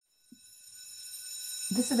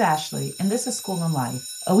This is Ashley, and this is School and Life,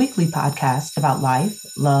 a weekly podcast about life,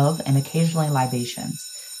 love, and occasionally libations.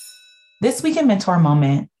 This week in Mentor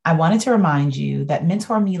Moment, I wanted to remind you that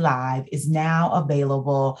Mentor Me Live is now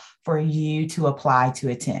available for you to apply to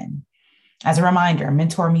attend. As a reminder,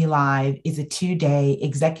 Mentor Me Live is a 2-day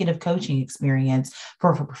executive coaching experience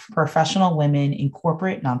for professional women in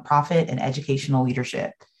corporate, nonprofit, and educational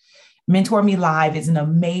leadership. Mentor Me Live is an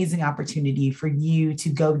amazing opportunity for you to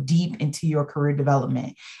go deep into your career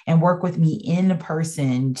development and work with me in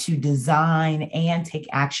person to design and take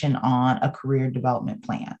action on a career development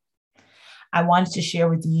plan. I wanted to share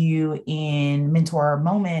with you in Mentor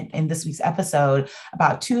Moment in this week's episode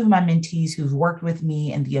about two of my mentees who've worked with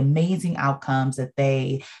me and the amazing outcomes that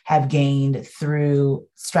they have gained through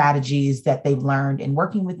strategies that they've learned in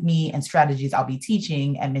working with me and strategies I'll be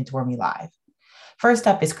teaching at Mentor Me Live. First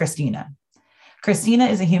up is Christina. Christina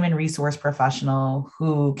is a human resource professional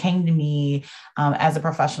who came to me as a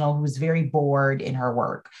professional who was very bored in her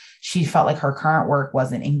work. She felt like her current work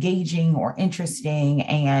wasn't engaging or interesting,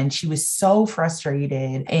 and she was so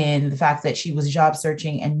frustrated in the fact that she was job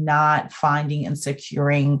searching and not finding and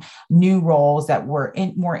securing new roles that were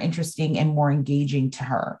more interesting and more engaging to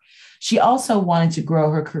her. She also wanted to grow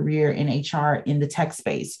her career in HR in the tech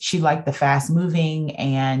space. She liked the fast moving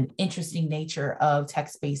and interesting nature of tech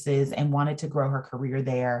spaces and wanted to grow her career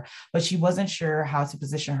there, but she wasn't sure how to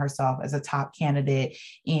position herself as a top candidate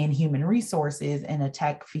in human resources in a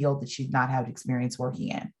tech field that she did not have experience working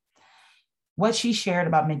in. What she shared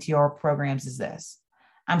about Mentor programs is this.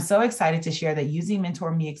 I'm so excited to share that using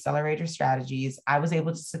Mentor Me Accelerator strategies, I was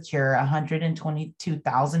able to secure a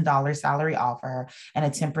 $122,000 salary offer and a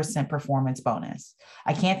 10% performance bonus.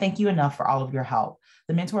 I can't thank you enough for all of your help.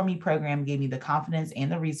 The Mentor Me program gave me the confidence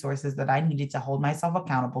and the resources that I needed to hold myself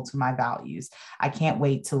accountable to my values. I can't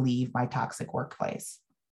wait to leave my toxic workplace.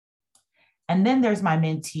 And then there's my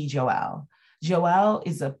mentee, Joelle. Joelle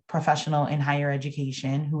is a professional in higher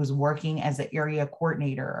education who is working as an area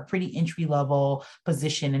coordinator, a pretty entry-level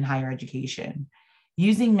position in higher education.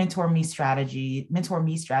 Using Mentor Me strategy,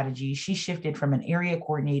 she shifted from an area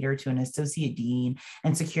coordinator to an associate dean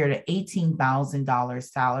and secured an $18,000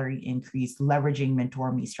 salary increase leveraging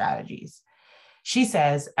Mentor Me strategies. She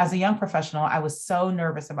says, as a young professional, I was so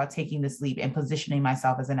nervous about taking this leap and positioning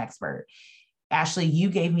myself as an expert. Ashley, you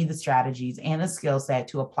gave me the strategies and the skill set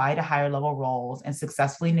to apply to higher level roles and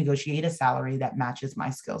successfully negotiate a salary that matches my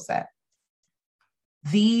skill set.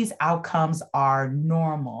 These outcomes are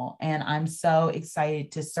normal, and I'm so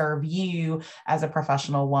excited to serve you as a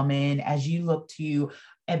professional woman as you look to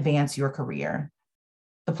advance your career.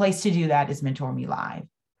 The place to do that is Mentor Me Live.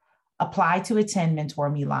 Apply to attend Mentor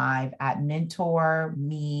Me Live at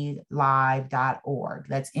mentormelive.org.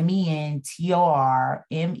 That's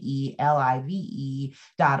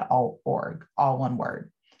mentormelive.org, all one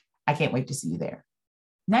word. I can't wait to see you there.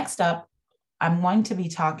 Next up, I'm going to be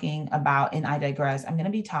talking about, and I digress, I'm going to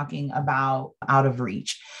be talking about out of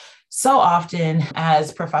reach. So often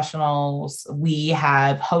as professionals, we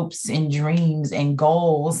have hopes and dreams and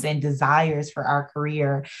goals and desires for our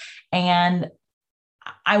career. And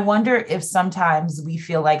I wonder if sometimes we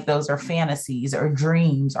feel like those are fantasies or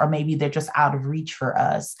dreams, or maybe they're just out of reach for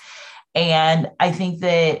us. And I think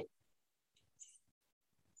that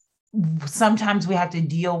sometimes we have to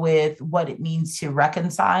deal with what it means to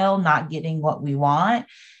reconcile not getting what we want.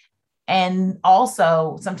 And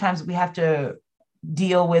also sometimes we have to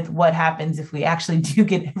deal with what happens if we actually do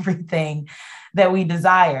get everything that we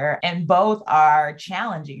desire. And both are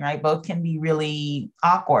challenging, right? Both can be really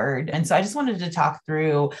awkward. And so I just wanted to talk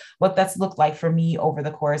through what that's looked like for me over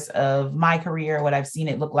the course of my career, what I've seen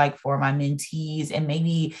it look like for my mentees, and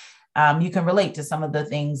maybe you can relate to some of the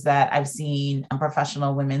things that I've seen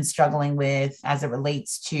professional women struggling with as it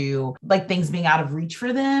relates to like things being out of reach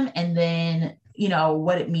for them. And then,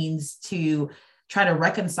 what it means to try to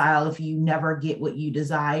reconcile if you never get what you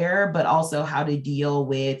desire, but also how to deal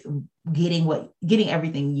with getting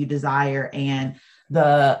everything you desire and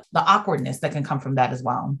the awkwardness that can come from that as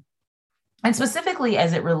well. And specifically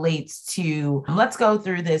as it relates to, let's go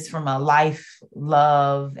through this from a life,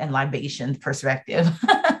 love, and libation perspective.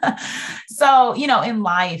 So, in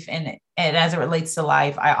life and as it relates to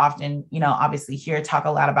life, I often, obviously talk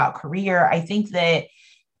a lot about career. I think that,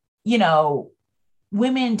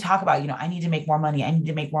 women talk about, I need to make more money. I need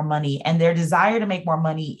to make more money. And their desire to make more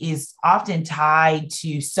money is often tied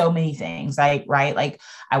to so many things, right? Like,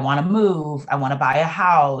 I want to move. I want to buy a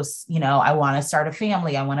house. I want to start a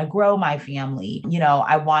family. I want to grow my family.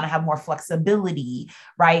 I want to have more flexibility,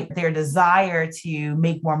 right? Their desire to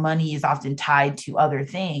make more money is often tied to other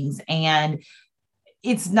things. And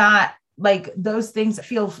it's not like those things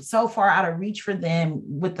feel so far out of reach for them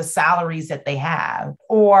with the salaries that they have.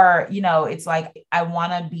 Or, it's like, I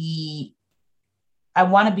want to be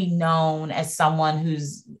known as someone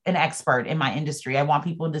who's an expert in my industry. I want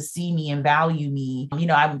people to see me and value me.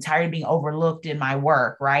 I'm tired of being overlooked in my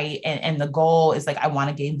work, right? And the goal is like, I want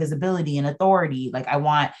to gain visibility and authority. Like I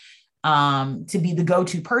want to be the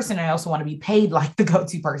go-to person. And I also want to be paid like the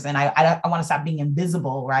go-to person. I want to stop being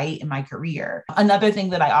invisible, right, in my career. Another thing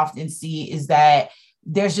that I often see is that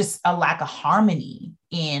there's just a lack of harmony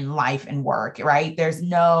in life and work, right? There's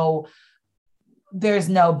no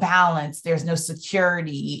balance. There's no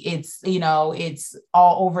security. It's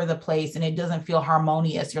all over the place and it doesn't feel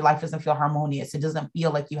harmonious. Your life doesn't feel harmonious. It doesn't feel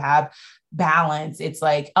like you have balance. It's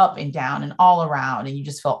like up and down and all around, and you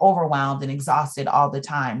just feel overwhelmed and exhausted all the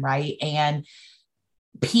time. Right. And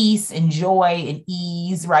peace and joy and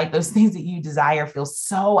ease, right? Those things that you desire feel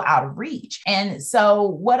so out of reach. And so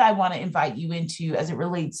what I want to invite you into as it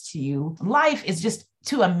relates to life is just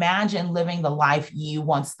to imagine living the life you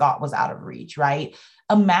once thought was out of reach, right?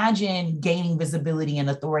 Imagine gaining visibility and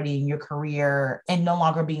authority in your career and no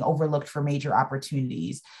longer being overlooked for major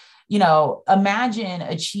opportunities. Imagine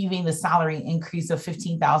achieving the salary increase of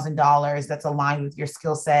 $15,000 that's aligned with your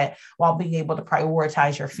skill set while being able to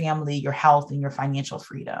prioritize your family, your health, and your financial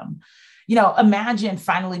freedom. Imagine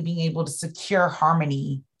finally being able to secure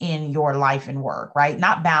harmony in your life and work, right?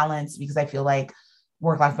 Not balance, because I feel like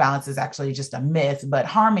work-life balance is actually just a myth, but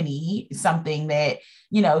harmony is something that,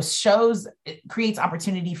 creates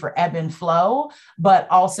opportunity for ebb and flow, but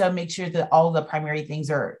also make sure that all the primary things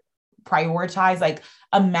are prioritized. Like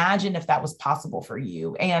imagine if that was possible for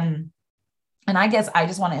you. And I guess I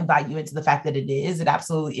just want to invite you into the fact that it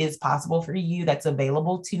absolutely is possible for you. That's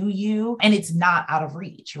available to you. And it's not out of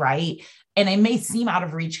reach, right? And it may seem out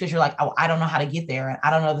of reach because you're like, oh, I don't know how to get there. And I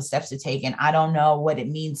don't know the steps to take. And I don't know what it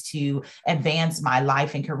means to advance my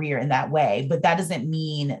life and career in that way. But that doesn't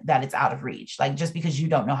mean that it's out of reach. Like just because you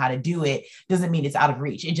don't know how to do it doesn't mean it's out of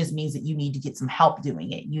reach. It just means that you need to get some help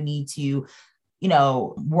doing it. You need to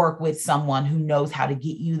work with someone who knows how to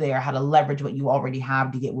get you there, how to leverage what you already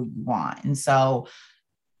have to get what you want. And so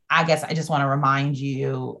I guess I just want to remind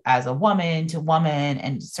you as a woman to woman,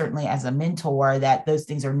 and certainly as a mentor, that those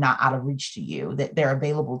things are not out of reach to you, that they're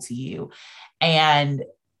available to you. And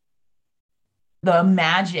the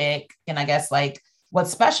magic, and I guess like what's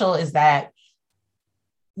special is that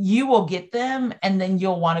you will get them and then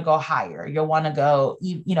you'll want to go higher. You'll want to go,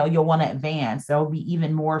 you'll want to advance. There will be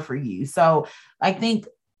even more for you. So I think,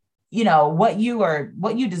 what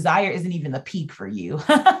you desire isn't even the peak for you.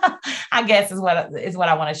 I guess is what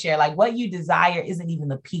I want to share. Like what you desire isn't even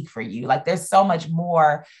the peak for you. Like there's so much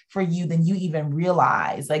more for you than you even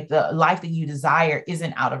realize. Like the life that you desire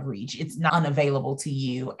isn't out of reach. It's not unavailable to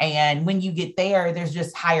you. And when you get there, there's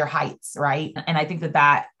just higher heights, right? And I think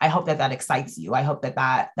I hope that excites you. I hope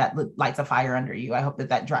that lights a fire under you. I hope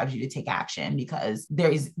that drives you to take action, because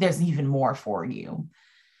there's even more for you.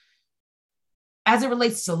 As it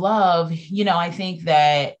relates to love, I think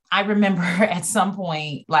that I remember at some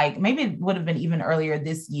point, like maybe it would have been even earlier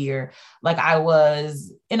this year, like I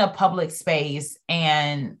was in a public space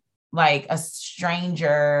and like a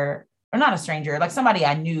stranger, or not a stranger, like somebody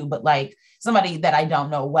I knew, but like somebody that I don't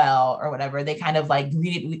know well or whatever, they kind of like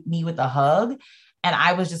greeted me with a hug. And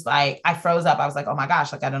I was just like, I froze up. I was like, oh my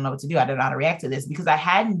gosh, like I don't know what to do. I don't know how to react to this, because I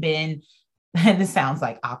hadn't been, and this sounds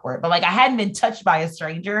like awkward, but like I hadn't been touched by a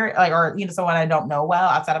stranger, like, or, someone I don't know well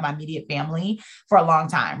outside of my immediate family for a long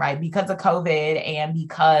time, right? Because of COVID and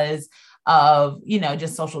because of,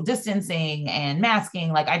 just social distancing and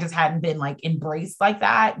masking, like I just hadn't been like embraced like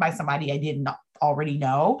that by somebody I didn't already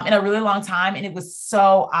know in a really long time. And it was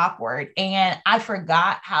so awkward. And I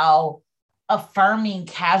forgot how affirming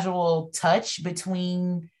casual touch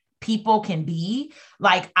between people can be.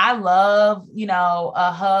 Like I love,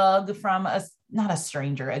 a hug from not a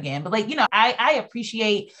stranger again, but like, I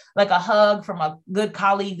appreciate like a hug from a good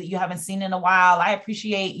colleague that you haven't seen in a while. I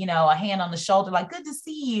appreciate, a hand on the shoulder, like, good to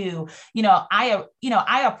see you. I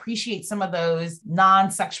appreciate some of those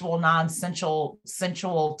non-sexual,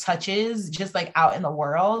 sensual touches just like out in the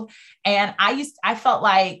world. And I felt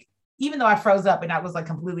like, even though I froze up and I was like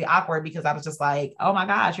completely awkward because I was just like, oh my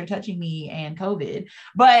gosh, you're touching me and COVID.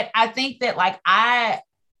 But I think that like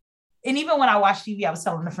and even when I watch TV, I was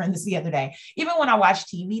telling a friend this the other day, even when I watch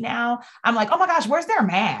TV now, I'm like, oh my gosh, where's their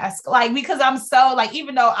mask? Like, because I'm so like,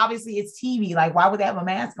 even though obviously it's TV, like why would they have a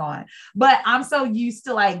mask on? But I'm so used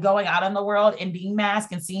to like going out in the world and being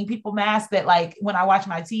masked and seeing people masked that like when I watch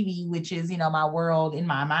my TV, which is, my world in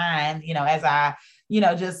my mind, as I,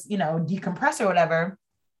 just, decompress or whatever,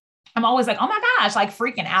 I'm always like, oh my gosh, like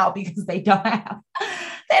freaking out because they don't have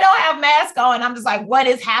they don't have masks on. I'm just like, what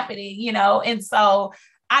is happening? And so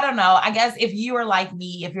I don't know. I guess if you are like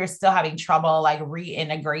me, if you're still having trouble like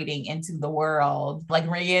reintegrating into the world, like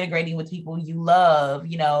reintegrating with people you love,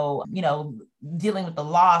 dealing with the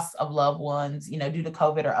loss of loved ones, due to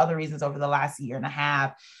COVID or other reasons over the last year and a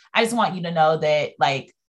half, I just want you to know that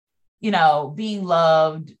like, being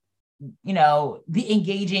loved, be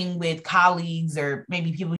engaging with colleagues or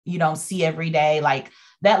maybe people you don't see every day, like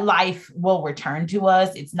that life will return to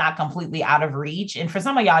us. It's not completely out of reach. And for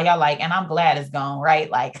some of y'all like, and I'm glad it's gone, right?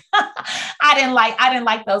 Like I didn't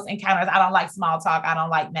like those encounters. I don't like small talk. I don't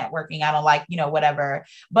like networking. I don't like, whatever.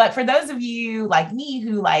 But for those of you like me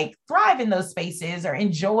who like thrive in those spaces or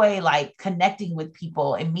enjoy like connecting with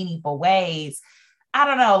people in meaningful ways, I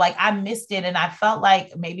don't know, like I missed it. And I felt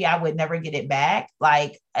like maybe I would never get it back.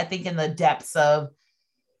 Like, I think in the depths of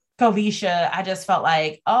Covisha, I just felt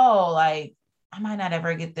like, oh, like I might not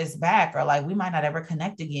ever get this back, or like we might not ever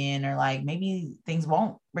connect again, or like maybe things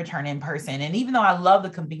won't return in person. And even though I love the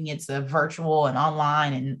convenience of virtual and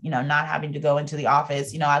online and, not having to go into the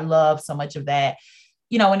office, I love so much of that.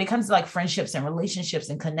 When it comes to like friendships and relationships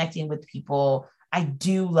and connecting with people, I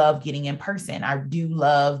do love getting in person. I do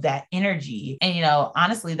love that energy. And,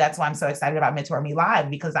 honestly, that's why I'm so excited about Mentor Me Live,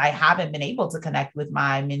 because I haven't been able to connect with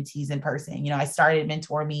my mentees in person. I started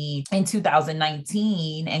Mentor Me in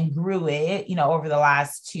 2019 and grew it, over the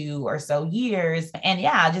last 2 or so years. And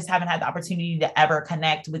yeah, I just haven't had the opportunity to ever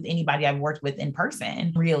connect with anybody I've worked with in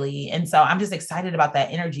person, really. And so I'm just excited about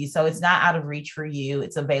that energy. So it's not out of reach for you.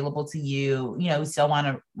 It's available to you. We still want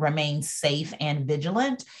to remain safe and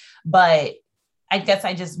vigilant, but I guess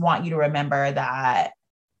I just want you to remember that,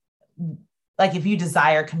 like, if you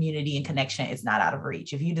desire community and connection, it's not out of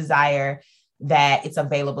reach. If you desire that, it's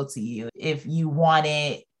available to you. If you want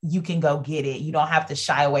it, you can go get it. You don't have to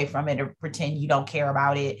shy away from it or pretend you don't care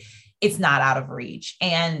about it. It's not out of reach.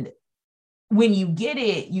 And when you get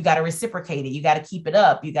it, you got to reciprocate it. You got to keep it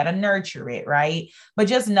up. You got to nurture it, right? But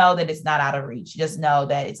just know that it's not out of reach. Just know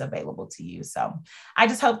that it's available to you. So I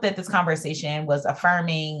just hope that this conversation was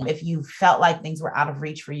affirming. If you felt like things were out of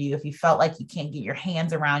reach for you, if you felt like you can't get your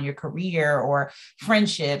hands around your career or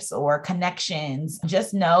friendships or connections,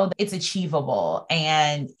 just know that it's achievable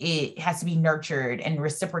and it has to be nurtured and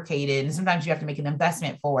reciprocated. And sometimes you have to make an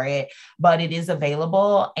investment for it, but it is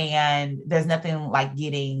available. And there's nothing like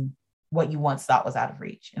getting what you once thought was out of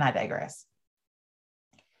reach. And I digress.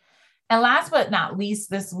 And last but not least,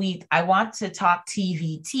 this week, I want to talk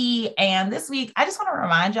TVT. And this week, I just want to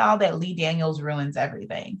remind y'all that Lee Daniels ruins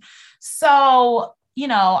everything. So,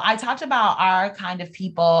 I talked about our kind of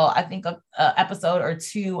people, I think an episode or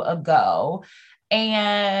 2 ago.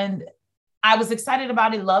 And I was excited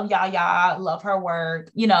about it. Love Yaya, love her work,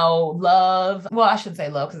 love, well, I shouldn't say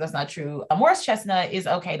love because that's not true. Morris Chestnut is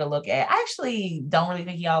okay to look at. I actually don't really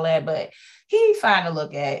think he all that, but he's fine to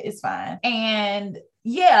look at. It's fine. And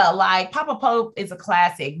yeah, like Papa Pope is a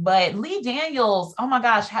classic, but Lee Daniels, oh my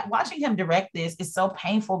gosh, watching him direct this is so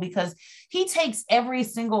painful because he takes every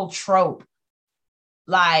single trope,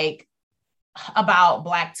 like about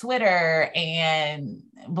Black Twitter and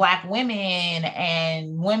Black women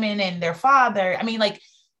and their father. I mean, like,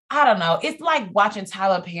 I don't know. It's like watching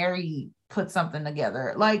Tyler Perry put something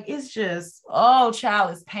together. Like, it's just, oh,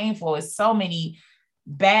 child, it's painful. It's so many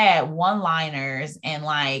bad one-liners and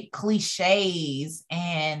like cliches.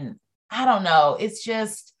 And I don't know. It's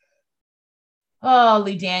just, oh,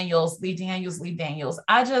 Lee Daniels.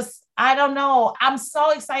 I don't know. I'm so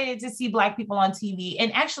excited to see Black people on TV.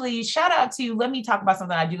 And actually, let me talk about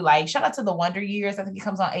something I do like. Shout out to The Wonder Years. I think it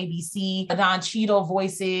comes on ABC. Don Cheadle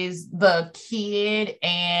voices the kid,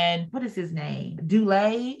 and what is his name?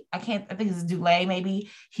 Dulé. I think it's Dulé, maybe.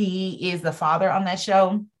 He is the father on that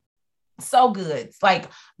show. So good. It's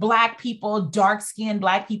like Black people, dark-skinned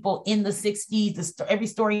Black people in the 60s. Every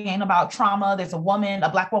story ain't about trauma. There's a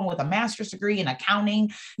Black woman with a master's degree in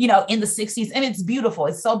accounting, in the 60s. And it's beautiful.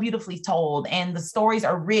 It's so beautifully told. And the stories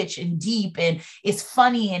are rich and deep and it's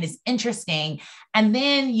funny and it's interesting. And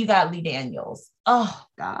then you got Lee Daniels. Oh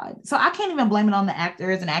God. So I can't even blame it on the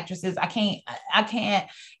actors and actresses. I can't.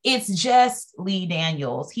 It's just Lee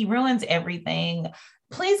Daniels. He ruins everything.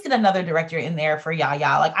 Please get another director in there for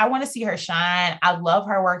Yaya. Like, I want to see her shine. I love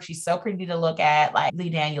her work. She's so pretty to look at. Like, Lee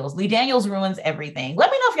Daniels ruins everything.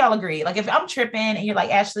 Let me know if y'all agree. Like, if I'm tripping and you're like,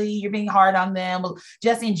 Ashley, you're being hard on them,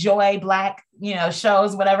 just enjoy Black,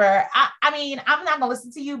 shows, whatever. I mean, I'm not going to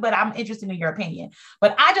listen to you, but I'm interested in your opinion.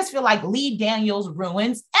 But I just feel like Lee Daniels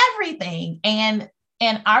ruins everything. And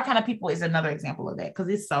Our Kind of People is another example of that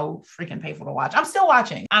because it's so freaking painful to watch. I'm still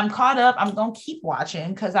watching. I'm caught up. I'm going to keep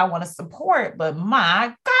watching because I want to support, but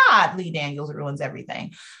my God, Lee Daniels ruins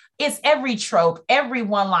everything. It's every trope, every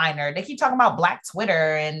one-liner. They keep talking about Black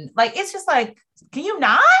Twitter and like, it's just like, can you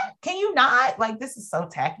not? Can you not? Like, this is so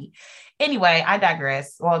tacky. Anyway, I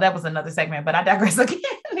digress. Well, that was another segment, but I digress again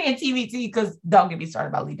in TBT because don't get me started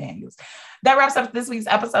about Lee Daniels. That wraps up this week's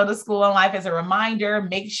episode of School and Life. As a reminder,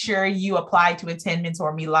 make sure you apply to attend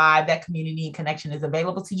Mentor Me Live. That community and connection is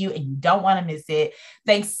available to you and you don't want to miss it.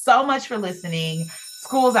 Thanks so much for listening.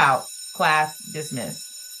 School's out. Class dismissed.